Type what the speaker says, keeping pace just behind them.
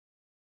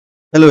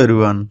Hello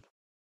everyone,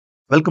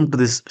 welcome to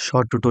this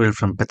short tutorial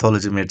from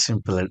Pathology Made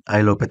Simple at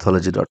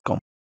ilovepathology.com.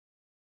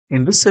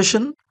 In this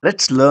session,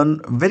 let's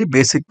learn very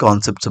basic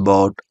concepts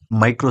about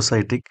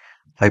microcytic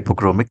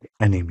hypochromic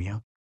anemia.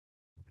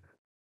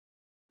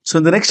 So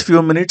in the next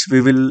few minutes, we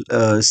will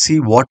see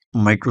what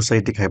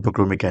microcytic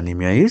hypochromic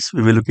anemia is.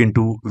 We will look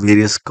into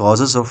various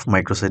causes of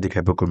microcytic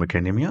hypochromic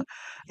anemia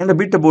and a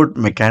bit about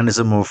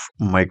mechanism of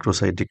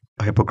microcytic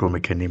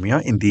hypochromic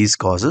anemia in these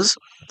causes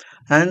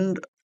and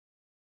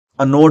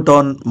a note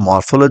on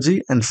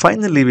morphology, and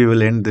finally we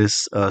will end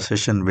this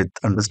session with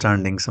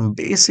understanding some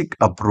basic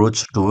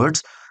approach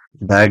towards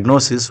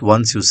diagnosis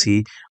once you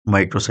see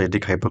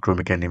microcytic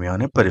hypochromic anemia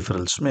on a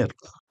peripheral smear.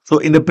 So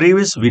in the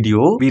previous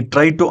video, we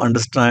tried to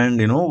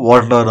understand,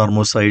 what are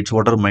normocytes,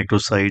 what are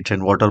microcytes,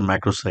 and what are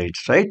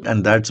macrocytes, right?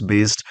 And that's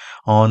based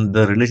on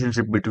the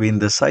relationship between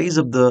the size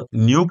of the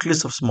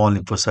nucleus of small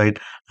lymphocyte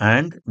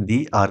and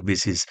the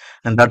RBCs.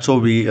 And that's how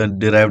we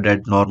derived at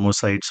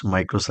normocytes,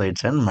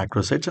 microcytes, and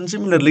macrocytes.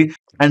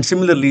 And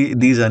similarly,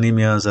 these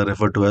anemias are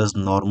referred to as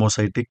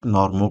normocytic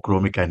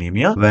normochromic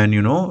anemia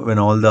when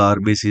all the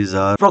RBCs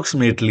are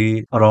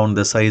approximately around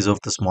the size of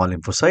the small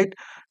lymphocyte.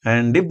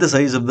 And if the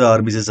size of the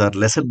RBCs are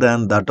lesser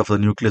than that of the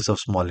nucleus of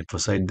small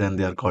lymphocyte, then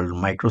they are called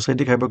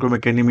microcytic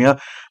hypochromic anemia.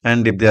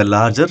 And if they are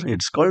larger,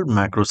 it's called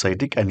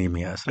macrocytic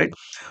anemias, right?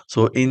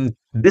 So in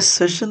this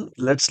session,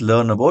 let's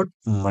learn about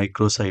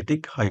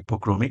microcytic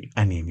hypochromic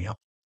anemia.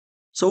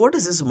 So what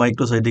is this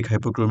microcytic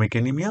hypochromic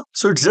anemia?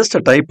 So it's just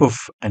a type of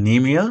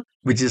anemia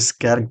which is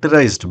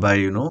characterized by,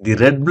 the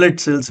red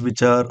blood cells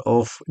which are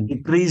of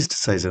decreased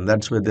size, and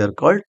that's why they are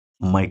called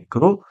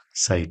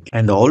microcyte.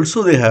 And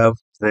also they have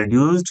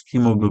reduced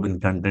hemoglobin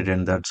content,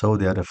 and that's how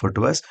they are referred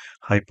to as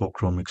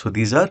hypochromic. So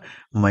these are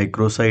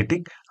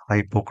microcytic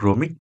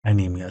hypochromic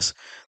anemias.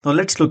 Now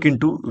let's look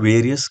into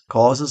various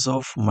causes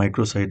of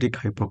microcytic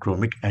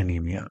hypochromic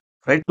anemia.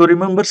 Right. To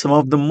remember some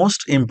of the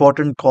most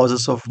important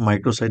causes of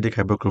microcytic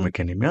hypochromic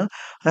anemia,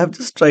 I have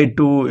just tried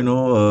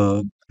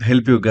to,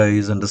 help you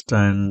guys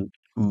understand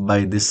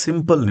by this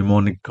simple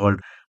mnemonic called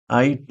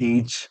I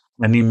teach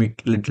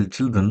anemic little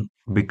children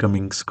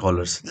becoming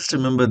scholars. Just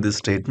remember this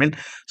statement.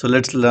 So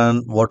let's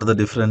learn what are the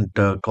different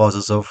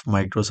causes of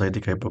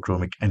microcytic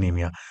hypochromic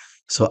anemia.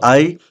 So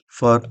I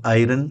for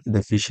iron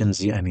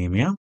deficiency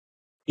anemia,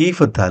 E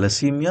for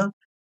thalassemia,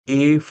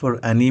 A for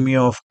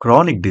anemia of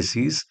chronic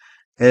disease,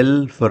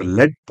 L for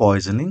lead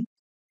poisoning,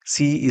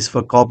 C is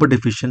for copper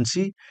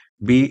deficiency,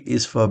 B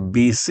is for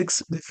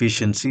B6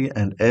 deficiency,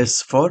 and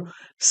S for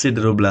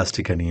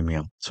sideroblastic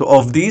anemia. So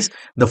of these,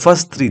 the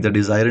first three, that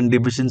is iron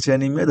deficiency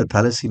anemia, the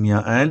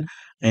thalassemia, and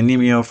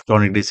anemia of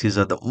chronic disease,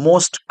 are the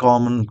most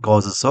common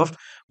causes of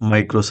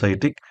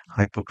microcytic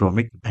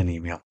hypochromic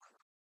anemia.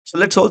 So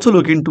let's also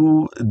look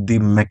into the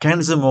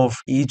mechanism of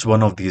each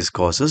one of these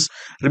causes.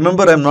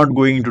 Remember, I'm not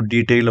going into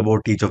detail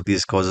about each of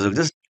these causes. I'll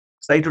just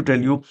try to tell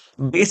you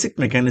basic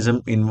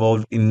mechanism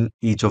involved in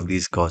each of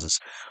these causes.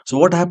 So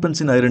what happens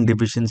in iron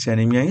deficiency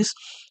anemia is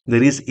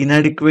there is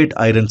inadequate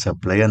iron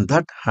supply, and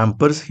that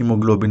hampers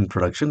hemoglobin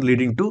production,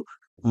 leading to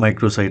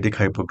microcytic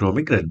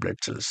hypochromic red blood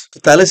cells.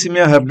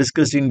 Thalassemia, I have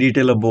discussed in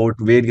detail about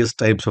various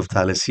types of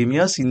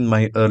thalassemias in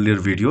my earlier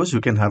videos.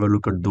 You can have a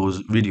look at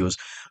those videos.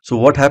 So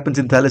what happens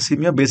in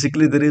thalassemia?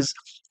 Basically, there is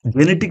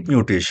genetic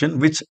mutation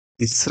which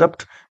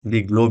disrupt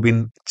the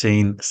globin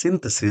chain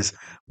synthesis,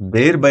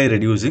 thereby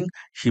reducing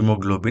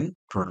hemoglobin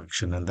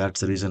production. And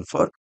that's the reason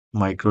for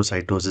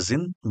microcytosis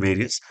in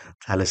various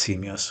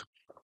thalassemias.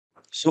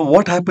 So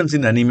what happens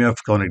in anemia of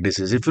chronic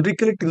disease? If you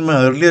recollect, in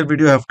my earlier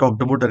video, I have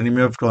talked about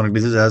anemia of chronic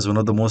disease as one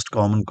of the most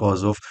common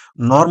cause of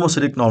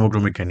normocytic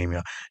normochromic anemia.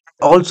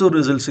 It also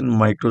results in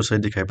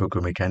microcytic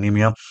hypochromic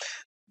anemia.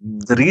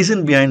 The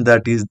reason behind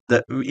that is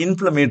the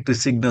inflammatory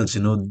signals,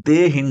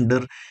 they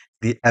hinder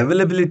the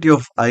availability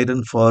of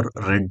iron for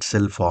red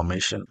cell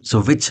formation.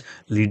 So which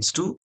leads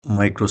to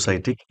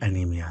microcytic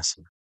anemias.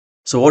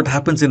 So what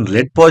happens in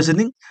lead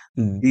poisoning?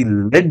 The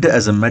lead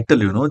as a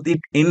metal, it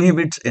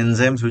inhibits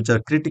enzymes which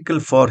are critical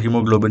for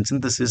hemoglobin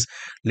synthesis,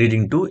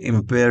 leading to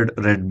impaired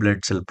red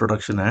blood cell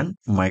production and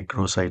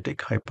microcytic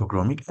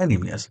hypochromic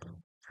anemias.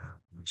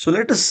 So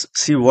let us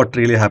see what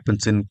really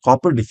happens in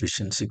copper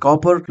deficiency.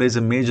 Copper plays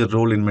a major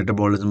role in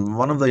metabolism.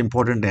 One of the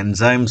important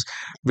enzymes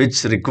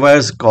which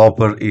requires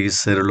copper is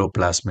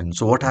ceruloplasmin.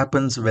 So what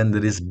happens when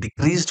there is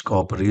decreased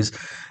copper is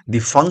the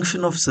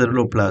function of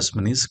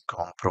ceruloplasmin is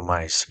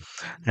compromised.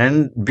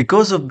 And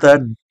because of that,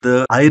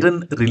 the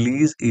iron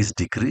release is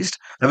decreased.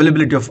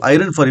 Availability of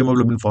iron for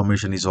hemoglobin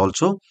formation is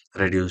also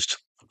reduced.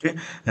 Okay,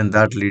 and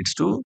that leads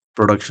to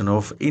production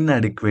of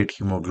inadequate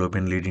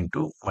hemoglobin, leading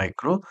to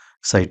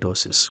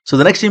microcytosis. So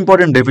the next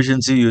important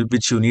deficiency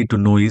which you need to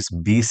know is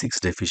B6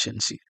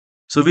 deficiency.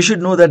 So we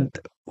should know that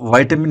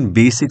vitamin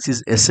B6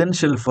 is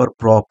essential for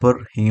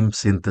proper heme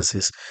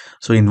synthesis.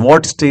 So in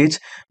what stage?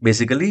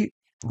 Basically,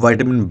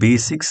 vitamin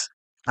B6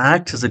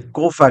 acts as a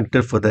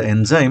cofactor for the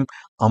enzyme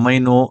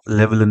amino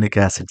levulinic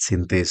acid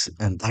synthase,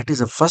 and that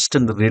is a first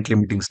and the rate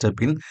limiting step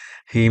in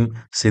heme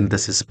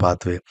synthesis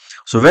pathway.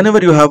 So whenever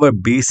you have a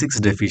B6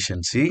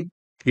 deficiency,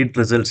 It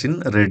results in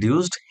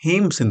reduced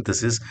heme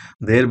synthesis,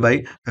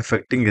 thereby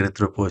affecting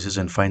erythropoiesis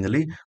and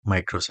finally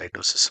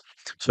microcytosis.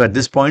 So at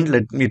this point,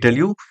 let me tell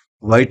you,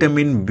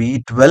 vitamin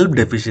B12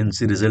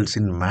 deficiency results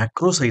in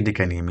macrocytic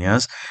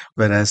anemias,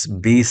 whereas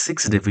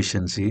B6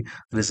 deficiency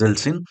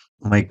results in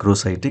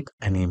microcytic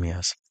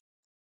anemias.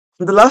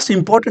 The last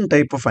important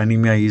type of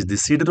anemia is the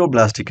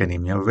sideroblastic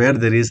anemia, where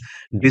there is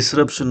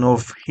disruption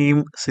of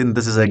heme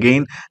synthesis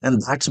again, and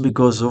that's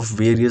because of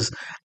various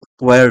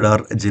acquired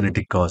or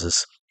genetic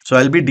causes. So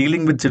I'll be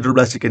dealing with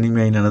sideroblastic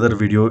anemia in another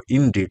video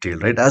in detail,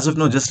 right? As of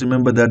now, just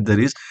remember that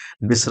there is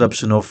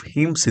disruption of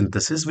heme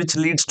synthesis, which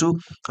leads to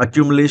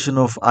accumulation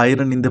of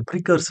iron in the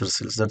precursor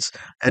cells. That's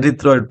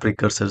erythroid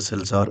precursor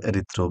cells or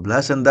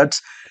erythroblasts, and that's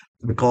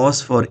the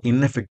cause for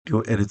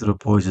ineffective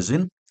erythropoiesis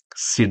in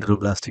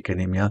sideroblastic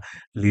anemia,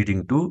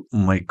 leading to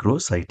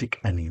microcytic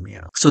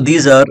anemia. So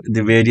these are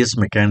the various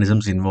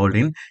mechanisms involved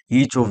in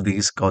each of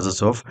these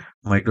causes of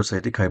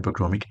microcytic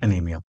hypochromic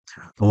anemia.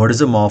 What is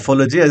the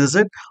morphology? As I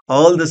said,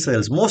 all the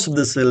cells, most of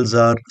the cells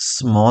are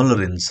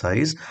smaller in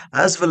size,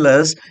 as well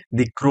as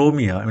the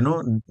chromia,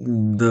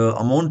 the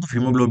amount of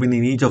hemoglobin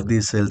in each of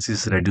these cells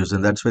is reduced,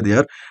 and that's why they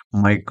are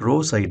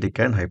microcytic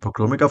and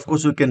hypochromic. Of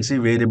course, you can see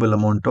variable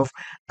amount of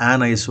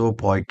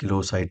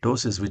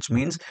anisopoikilocytosis, which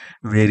means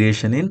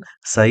variation in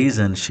size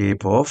and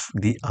shape of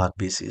the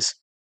RBCs.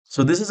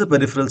 So this is a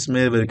peripheral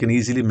smear where you can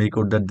easily make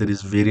out that there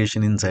is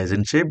variation in size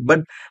and shape, but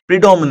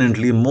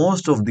predominantly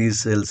most of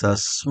these cells are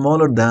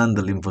smaller than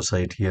the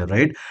lymphocyte here,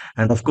 right?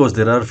 And of course,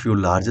 there are a few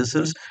larger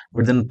cells,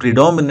 but then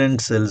predominant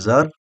cells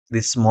are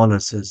the smaller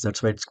cells.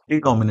 That's why it's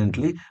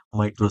predominantly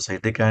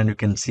microcytic, and you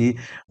can see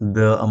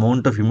the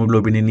amount of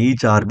hemoglobin in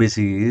each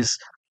RBC is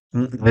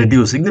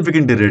reduced,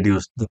 significantly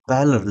reduced. The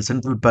pallor, the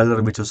central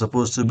pallor, which was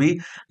supposed to be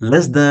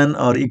less than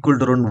or equal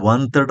to around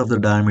one third of the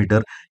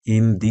diameter,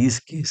 in these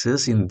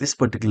cases, in this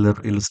particular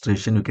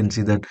illustration, you can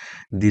see that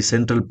the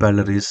central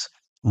pallor is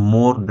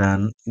more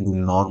than the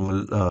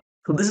normal.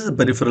 So this is a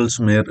peripheral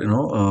smear,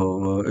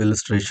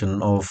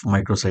 illustration of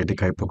microcytic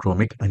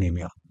hypochromic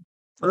anemia.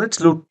 So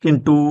let's look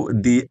into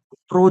the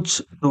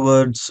approach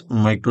towards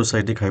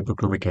microcytic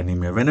hypochromic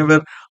anemia.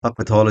 Whenever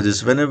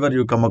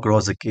you come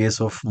across a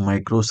case of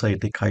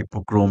microcytic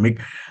hypochromic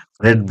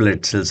red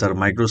blood cells or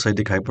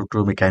microcytic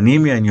hypochromic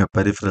anemia in your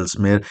peripheral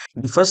smear,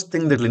 the first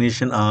thing the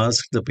clinician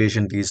asks the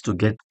patient is to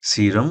get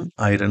serum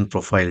iron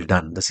profile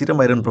done. The serum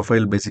iron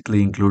profile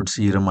basically includes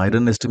serum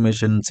iron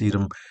estimation,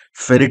 serum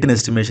ferritin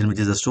estimation, which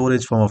is a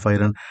storage form of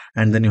iron,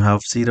 and then you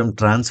have serum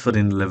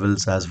transferrin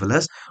levels as well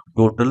as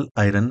total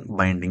iron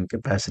binding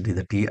capacity.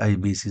 The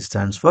TIBC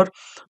stands for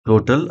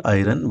total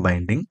iron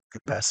binding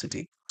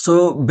capacity.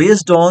 So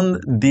based on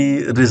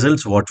the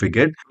results what we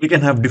get, we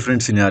can have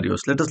different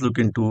scenarios. Let us look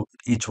into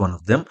each one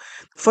of them.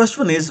 First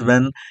one is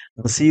when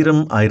the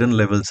serum iron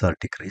levels are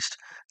decreased.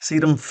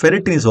 Serum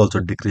ferritin is also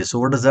decreased. So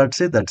what does that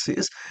say? That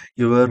says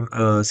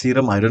your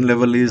serum iron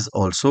level is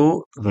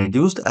also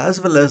reduced,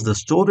 as well as the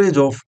storage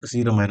of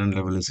serum iron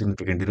level is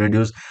significantly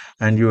reduced,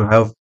 and you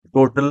have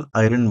total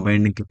iron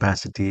binding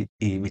capacity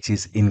which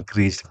is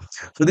increased.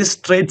 So this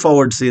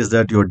straightforward says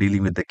that you're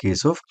dealing with the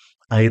case of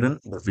iron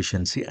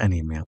deficiency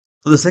anemia.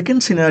 So the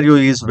second scenario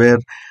is where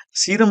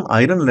serum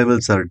iron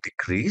levels are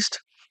decreased,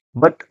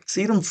 but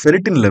serum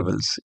ferritin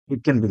levels,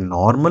 it can be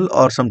normal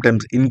or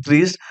sometimes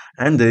increased,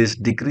 and there is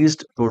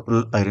decreased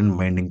total iron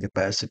binding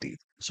capacity.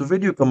 So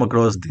when you come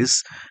across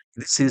this,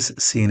 this is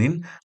seen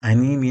in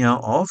anemia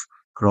of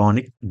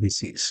chronic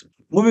disease.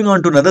 Moving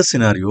on to another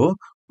scenario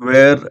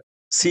where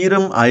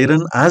serum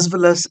iron as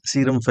well as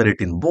serum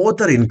ferritin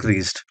both are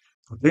increased,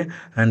 okay,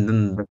 and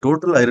then the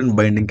total iron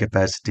binding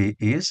capacity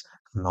is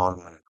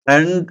normal.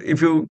 And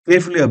if you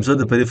carefully observe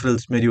the peripheral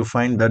smear, you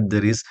find that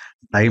there is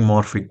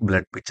dimorphic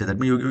blood picture. That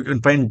means you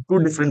can find two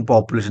different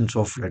populations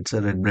of red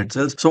blood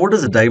cells. So what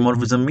does the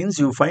dimorphism means?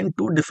 You find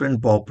two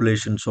different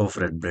populations of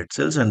red blood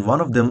cells, and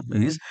one of them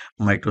is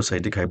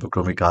microcytic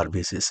hypochromic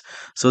RBCs.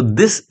 So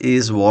this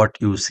is what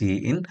you see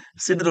in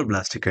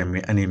sideroblastic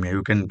anemia.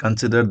 You can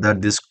consider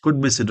that this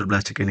could be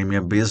sideroblastic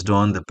anemia based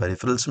on the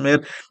peripheral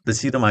smear, the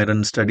serum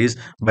iron studies,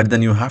 but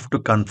then you have to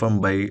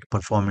confirm by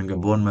performing a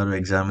bone marrow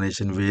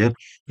examination where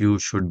you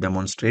should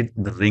demonstrate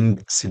the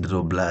ringed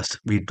sideroblast.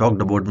 We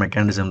talked about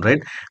mechanism, right?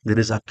 There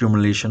is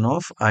accumulation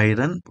of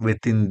iron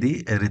within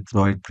the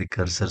erythroid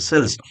precursor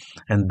cells,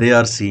 and they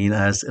are seen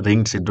as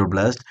ringed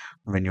sideroblast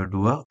when you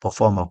do a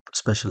perform a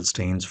special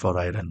stains for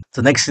iron.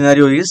 The next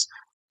scenario is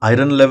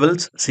iron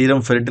levels,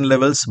 serum ferritin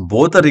levels,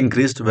 both are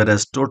increased,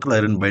 whereas total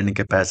iron binding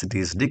capacity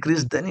is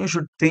decreased. Then you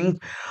should think,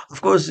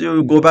 of course,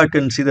 you go back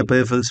and see the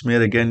peripheral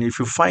smear again. If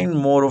you find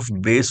more of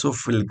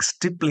basophilic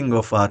stippling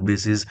of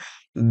RBCs,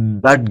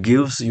 that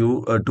gives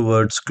you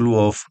towards clue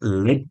of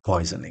lead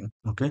poisoning.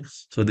 Okay,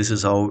 so this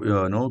is how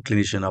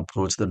clinician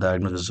approach the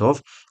diagnosis of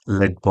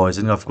lead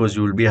poisoning. Of course,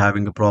 you will be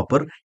having a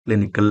proper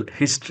clinical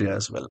history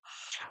as well.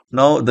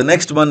 Now, the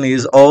next one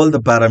is all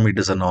the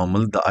parameters are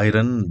normal. The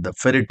iron, the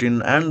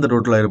ferritin, and the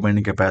total iron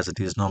binding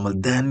capacity is normal.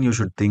 Then you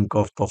should think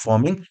of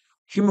performing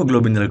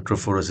hemoglobin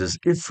electrophoresis.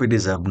 If it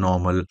is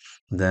abnormal,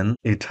 then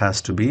it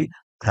has to be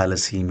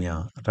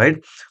thalassemia, right?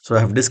 So I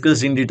have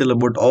discussed in detail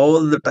about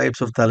all the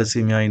types of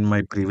thalassemia in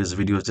my previous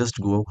videos. Just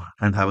go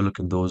and have a look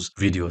at those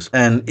videos.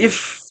 And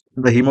if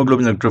the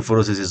hemoglobin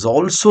electrophoresis is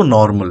also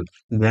normal,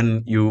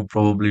 then you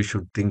probably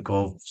should think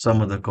of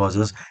some other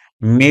causes.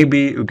 Maybe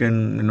you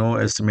can,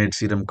 estimate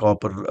serum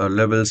copper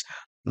levels,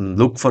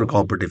 look for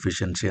copper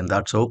deficiency, and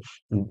that's how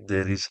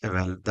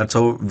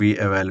we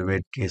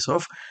evaluate case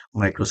of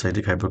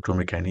microcytic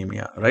hypochromic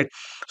anemia, right?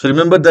 So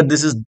remember that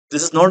this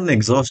is not an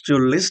exhaustive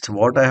list.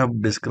 What I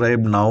have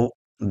described now,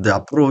 the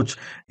approach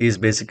is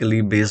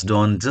basically based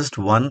on just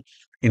one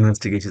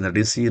investigation, that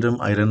is serum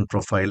iron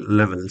profile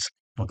levels.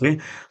 Okay,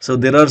 so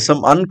there are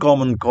some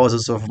uncommon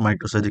causes of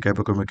microcytic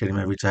hypochromic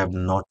anemia which I have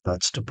not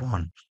touched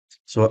upon.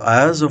 So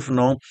as of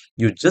now,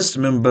 you just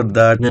remember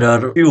that there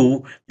are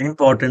few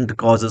important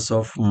causes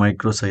of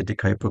microcytic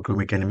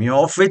hypochromic anemia,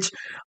 of which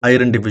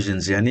iron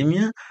deficiency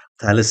anemia,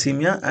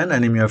 thalassemia, and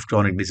anemia of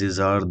chronic disease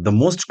are the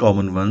most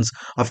common ones.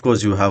 Of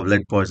course, you have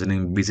lead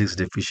poisoning, B6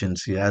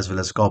 deficiency, as well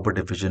as copper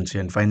deficiency,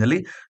 and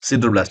finally,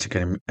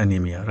 sideroblastic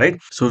anemia, right?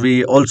 So,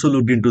 we also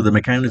looked into the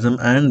mechanism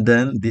and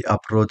then the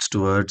approach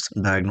towards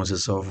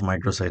diagnosis of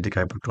microcytic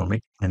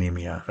hypochromic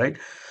anemia, right?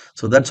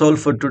 So, that's all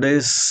for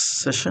today's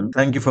session.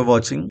 Thank you for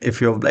watching. If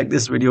you have liked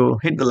this video,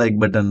 hit the like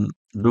button,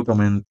 do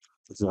comment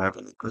if you have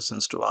any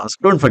questions to ask.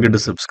 Don't forget to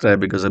subscribe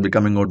because I'll be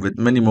coming out with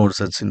many more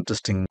such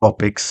interesting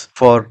topics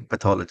for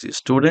pathology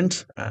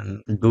students.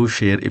 And do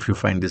share if you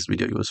find this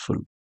video useful.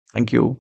 Thank you.